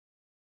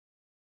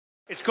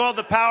It's called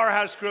the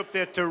Powerhouse Group.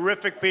 They're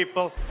terrific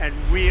people and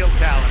real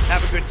talent.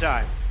 Have a good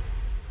time.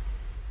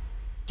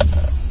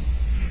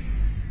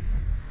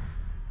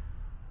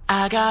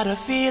 I got a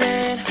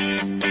feeling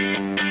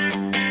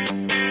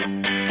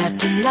that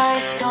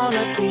tonight's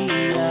gonna be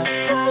a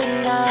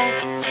good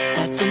night.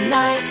 That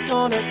tonight's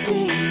gonna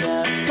be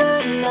a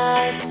good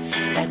night.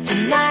 That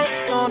tonight's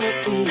gonna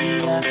be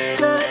a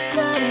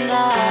good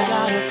night. I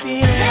got a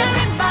feeling.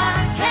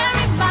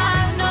 Carry by,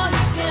 no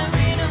you can't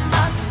read in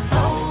my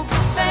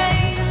poker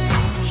face.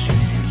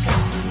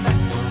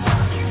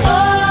 Oh,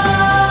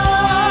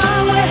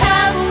 we're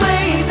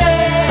halfway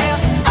there.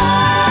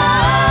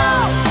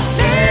 Oh,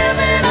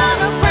 living on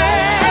a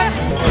prayer.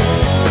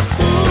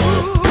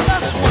 Ooh,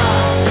 that's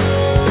right.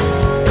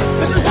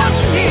 This is what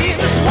you need.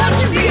 This is what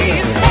you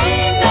need.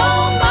 Ain't no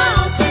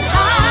mountain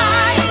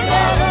high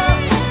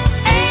enough.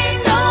 Ain't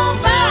no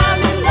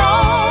valley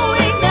low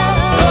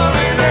enough.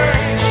 Lovely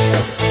days,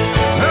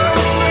 they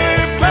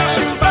pass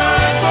you by.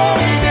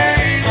 Glory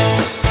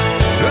days,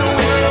 when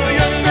the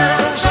young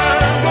girls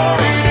had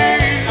glory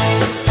days,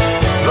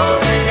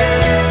 glory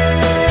days.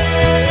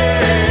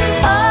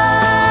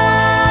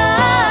 Oh,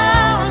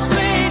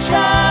 sweet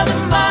child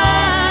of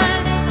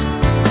mine.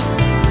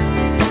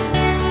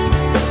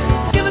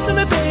 Give it to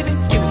me, baby.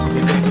 Give it to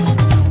me, baby.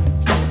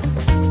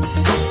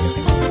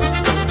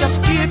 Just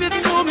give it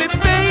to me,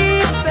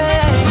 baby.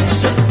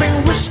 Sipping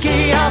whiskey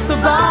out the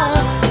bar,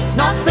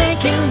 not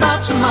thinking about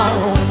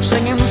tomorrow.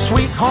 Singing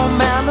Sweet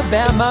Home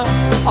Alabama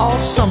all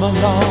summer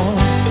long.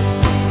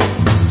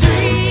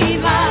 Street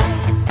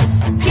lights,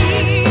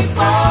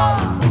 people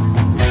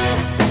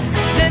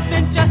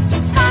living just to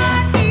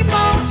find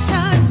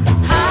emotions,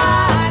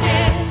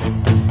 hiding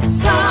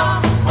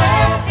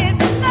somewhere in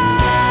the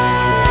night.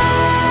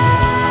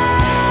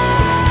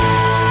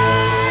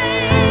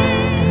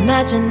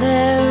 Imagine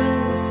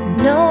there's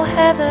no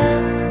heaven.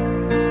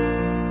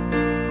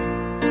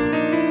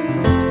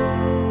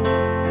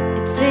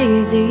 It's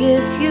easy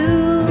if you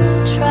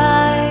try.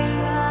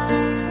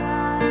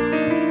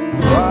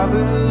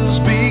 Father,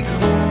 speak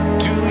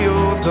to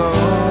your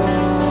daughter.